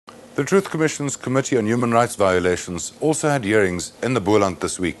The Truth Commission's Committee on Human Rights Violations also had hearings in the Boland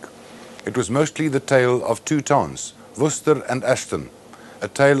this week. It was mostly the tale of two towns, Worcester and Ashton, a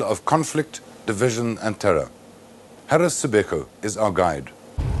tale of conflict, division and terror. Sibeko is our guide.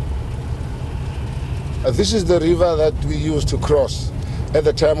 This is the river that we used to cross at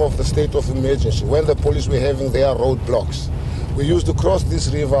the time of the state of emergency, when the police were having their roadblocks. We used to cross this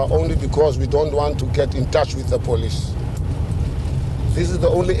river only because we don't want to get in touch with the police. This is the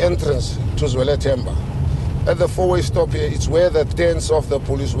only entrance to Zweletemba. At the four-way stop here, it's where the tents of the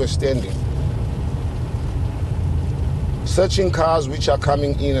police were standing, searching cars which are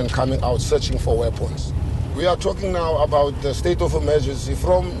coming in and coming out, searching for weapons. We are talking now about the state of emergency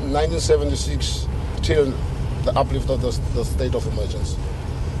from 1976 till the uplift of the state of emergency.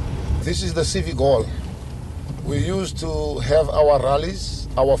 This is the civic hall. We used to have our rallies,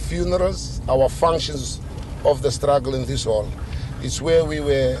 our funerals, our functions of the struggle in this hall. It's where we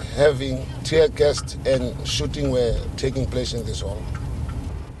were having tear gas and shooting were taking place in this hall.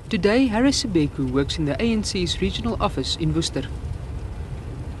 Today, Sibeko works in the ANC's regional office in Worcester.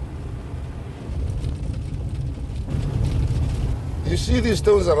 You see these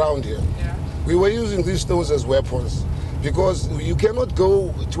stones around here? Yeah. We were using these stones as weapons because you cannot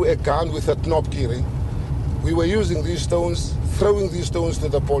go to a gun with a knobkiri. We were using these stones, throwing these stones to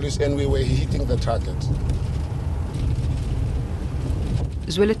the police, and we were hitting the target.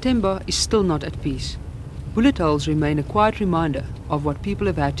 Zweletemba is still not at peace. Bullet holes remain a quiet reminder of what people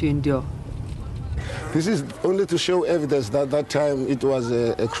have had to endure. This is only to show evidence that that time it was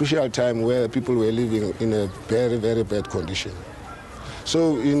a crucial time where people were living in a very, very bad condition.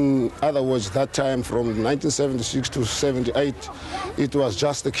 So in other words, that time from 1976 to 78, it was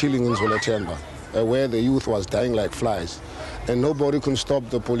just a killing in Zweletemba, where the youth was dying like flies. And nobody could stop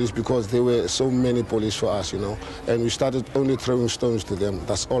the police because there were so many police for us, And we started only throwing stones to them.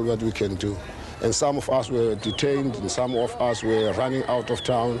 That's all that we can do. And some of us were detained, and some of us were running out of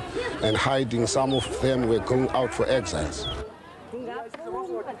town and hiding. Some of them were going out for exiles.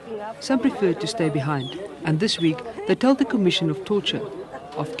 Some preferred to stay behind. And this week, they told the Commission of torture,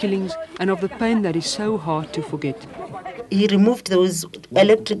 of killings, and of the pain that is so hard to forget. He removed those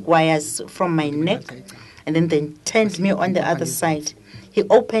electric wires from my neck, and then they turned me on the other side. He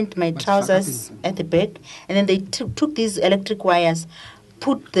opened my trousers at the back, and then they took these electric wires,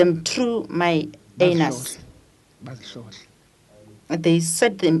 put them through my anus. They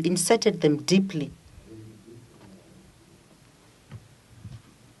inserted them deeply.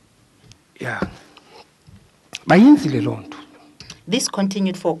 Yeah. This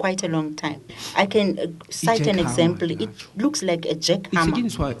continued for quite a long time. I can cite an example. It looks like a jackhammer.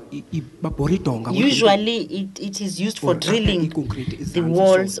 Usually it is used for drilling the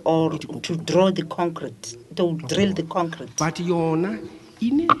walls or to draw the concrete, to drill the concrete. But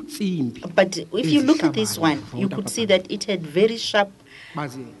if you look at this one, you could see that it had very sharp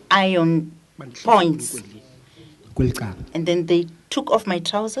iron points. And then they took off my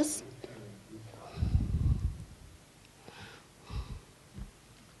trousers.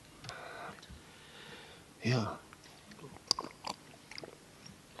 Yeah.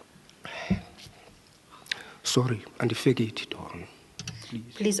 Sorry, and forget it all.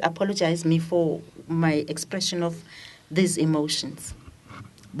 Please apologize me for my expression of these emotions.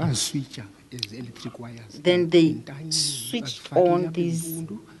 Then they switched on these,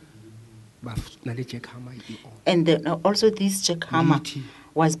 and then also this jackhammer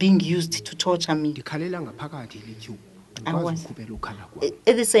was being used to torture me. At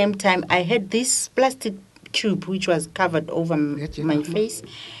the same time, I had this plastic tube which was covered over my face,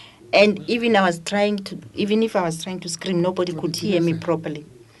 and even if I was trying to scream, nobody could hear me properly.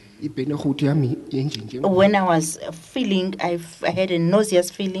 When I was feeling, I had a nauseous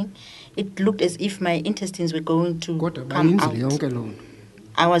feeling. It looked as if my intestines were going to come out.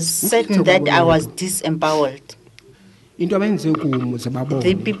 I was certain that I was disemboweled.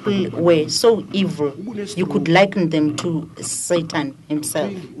 The people were so evil, you could liken them to Satan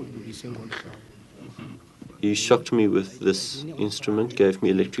himself. He shocked me with this instrument, gave me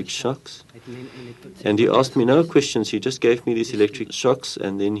electric shocks. And he asked me no questions, he just gave me these electric shocks,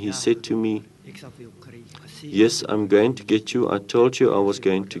 and then he said to me, "Yes, I'm going to get you. I told you I was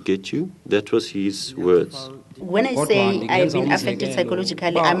going to get you." That was his words. When I say I've been affected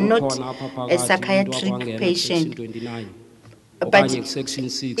psychologically, I'm not a psychiatric patient. But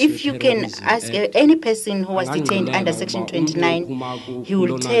if you can ask any person who was detained under Section 29, he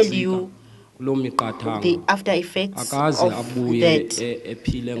will tell you the after effects of that.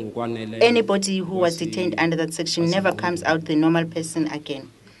 Anybody who was detained under that section never comes out the normal person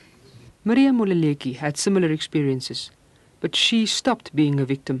again. Maria Moleleki had similar experiences, but she stopped being a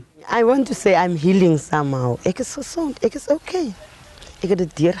victim. I want to say I'm healing somehow. Ek is gezond, ek is okay. Ek het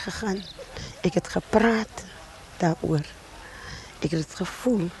dit deurgegaan. Ek het gepraat daaroor. Ek het dit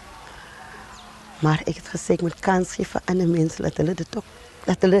gevoel. Maar ek het gesê ek moet kans gee vir ander mense dat hulle dit ook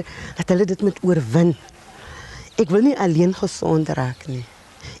dat hulle dit moet oorwin. Ek wil nie alleen gesond raak nie.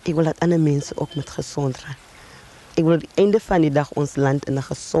 Ek wil dat ander mense ook met gezond raak. Ik wil aan het einde van die dag ons land in een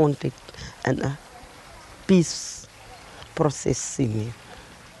gezondheid en een peace proces zien.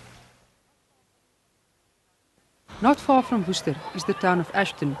 Not far from Worcester is the town of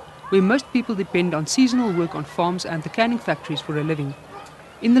Ashton, where most people depend on seasonal work on farms and the canning factories for a living.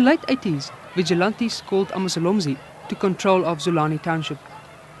 In the late 80s, vigilantes called Amazolomzi took control of Zulani Township.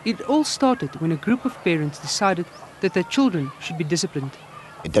 It all started when a group of parents decided that their children should be disciplined.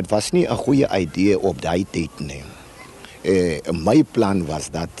 Dit was nie 'n goeie idee op daai tyd nie. My plan was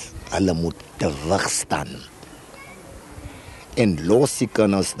dat hulle moet terugstaan. En los die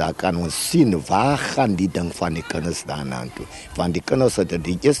kinders, daar kan ons sien waar gaan die ding van die kinders daarna toe. Want die kinders het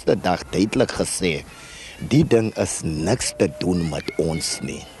die eerste dag duidelik gesê, die ding is niks te doen met ons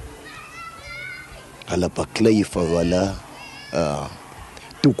nie. Hulle beklei vir hulle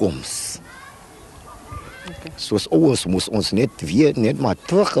toekoms. Okay. Soos ouers moes ons net maar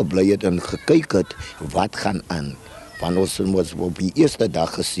teruggebly het en gekyk het wat gaan aan. Want ons moes op die eerste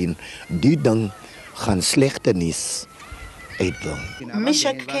dag gesien, die ding gaan slegte nuus uitbring.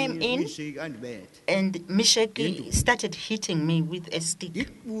 Mishak came in and Mishak started hitting me with a stick.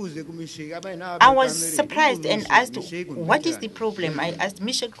 I was surprised and asked, what is the problem? I asked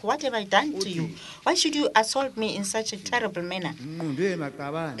Mishak, what have I done to you? Why should you assault me in such a terrible manner?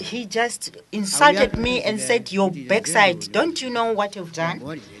 He just insulted me and said, your backside, don't you know what you've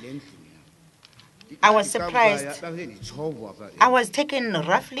done? I was surprised. I was taken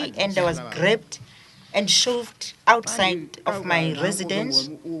roughly and I was grabbed and shoved outside of my residence.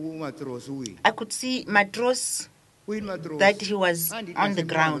 I could see Matros that he was on the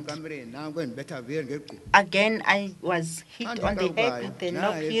ground. Again, I was hit on the head with a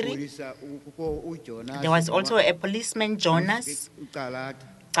knock-kiri. There was also a policeman, Jonas,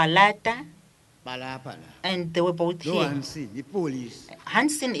 Kalata, and they were both here.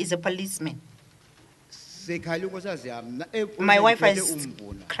 Hansen is a policeman. My wife was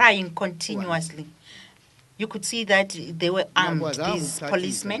crying continuously. You could see that they were armed, these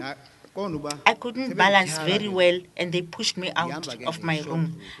policemen. I couldn't balance very well and they pushed me out of my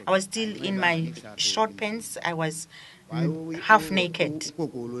room. I was still in my short pants. I was half naked.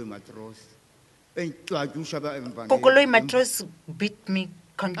 Kokoloi Matros beat me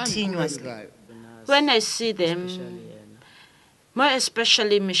continuously. When I see them, more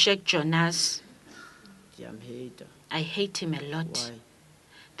especially Meshach Jonas, I hate him a lot. Why?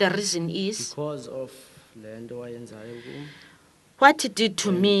 The reason is because of what he did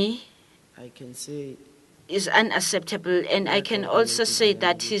to me I can say is unacceptable, and I can also say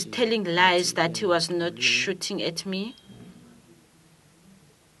that he's telling lies that he was not shooting at me.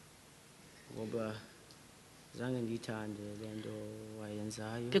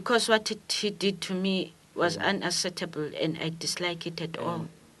 Because what he did to me was unacceptable and I dislike it at all.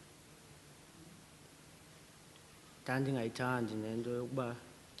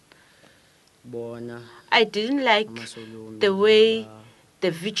 I didn't like the way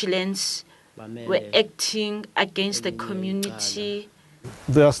the vigilants were acting against the community.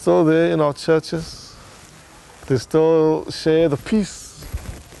 They are still there in our churches. They still share the peace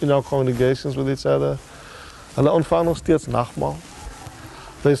in our congregations with each other. Hulle ontvang nog steeds nagmaal.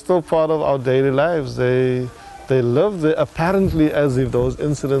 They're still part of our daily lives. They live there apparently as if those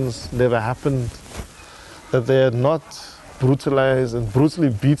incidents never happened, that they are not brutalized and brutally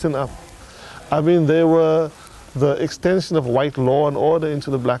beaten up. I mean, they were the extension of white law and order into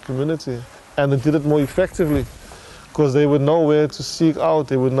the black community, and they did it more effectively because they would know where to seek out,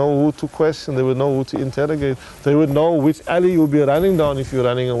 they would know who to question, they would know who to interrogate, they would know which alley you'll be running down if you're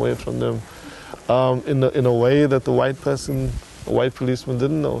running away from them in a way that the white policeman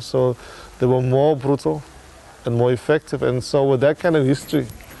didn't know. So they were more brutal and more effective, and so with that kind of history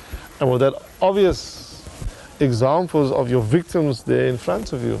and with that obvious examples of your victims there in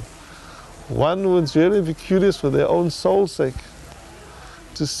front of you, one would really be curious for their own soul's sake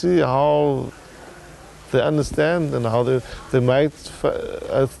to see how they understand and how they might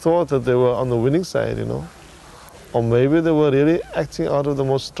have thought that they were on the winning side, you know. Or maybe they were really acting out of the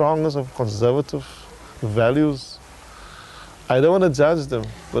most strongest of conservative values. I don't want to judge them,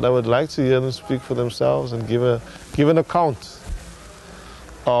 but I would like to hear them speak for themselves and give an account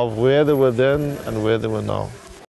of where they were then and where they were now.